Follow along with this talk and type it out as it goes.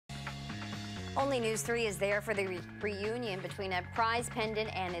Only News 3 is there for the reunion between a prize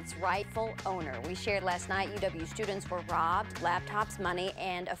pendant and its rightful owner. We shared last night UW students were robbed, laptops, money,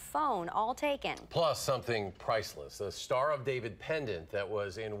 and a phone all taken. Plus something priceless, the Star of David pendant that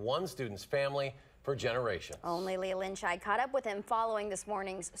was in one student's family for generations. Only Leah Lynchide caught up with him following this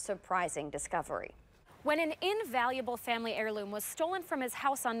morning's surprising discovery. When an invaluable family heirloom was stolen from his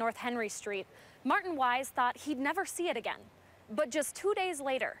house on North Henry Street, Martin Wise thought he'd never see it again. But just 2 days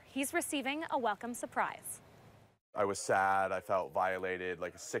later, he's receiving a welcome surprise. I was sad, I felt violated,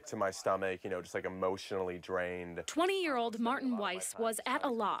 like sick to my stomach, just like emotionally drained. 20-year-old Martin Weiss was at a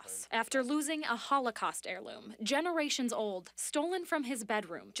loss after losing a Holocaust heirloom, generations old, stolen from his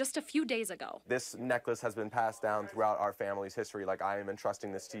bedroom just a few days ago. This necklace has been passed down throughout our family's history. Like, I am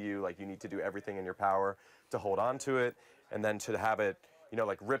entrusting this to you. Like, you need to do everything in your power to hold on to it. And then to have it,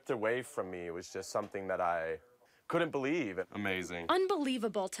 like ripped away from me, it was just something that I couldn't believe. Amazing.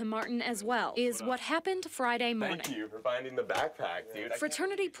 Unbelievable to Martin as well is what happened Friday morning. Thank you for finding the backpack, dude.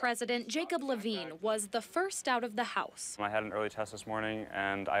 Fraternity president Jacob Levine was the first out of the house. I had an early test this morning,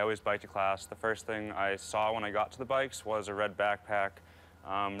 and I always bike to class. The first thing I saw when I got to the bikes was a red backpack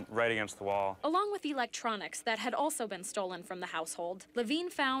right against the wall. Along with electronics that had also been stolen from the household,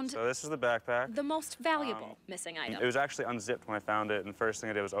 Levine found So this is the backpack. The most valuable missing item. It was actually unzipped when I found it, and the first thing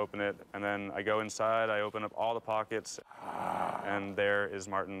I did was open it, and then I go inside, I open up all the pockets, and there is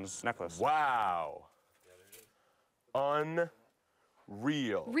Martin's necklace. Wow.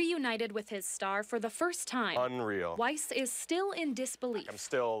 Unreal. Reunited with his star for the first time. Unreal. Weiss is still in disbelief. I'm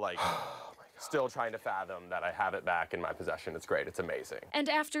still still trying to fathom that I have it back in my possession. It's great. It's amazing. And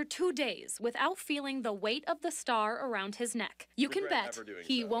after 2 days, without feeling the weight of the star around his neck, you can bet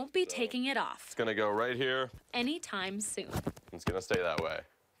he won't be taking it off. It's gonna go right here. Anytime soon. It's gonna stay that way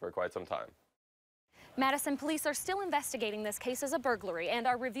for quite some time. Madison police are still investigating this case as a burglary and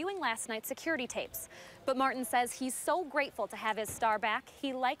are reviewing last night's security tapes. But Martin says he's so grateful to have his star back,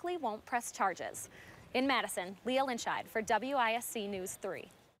 he likely won't press charges. In Madison, Leah Lynchide for WISC News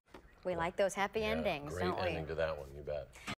 3. We like those happy endings, don't we? Great ending to that one, you bet.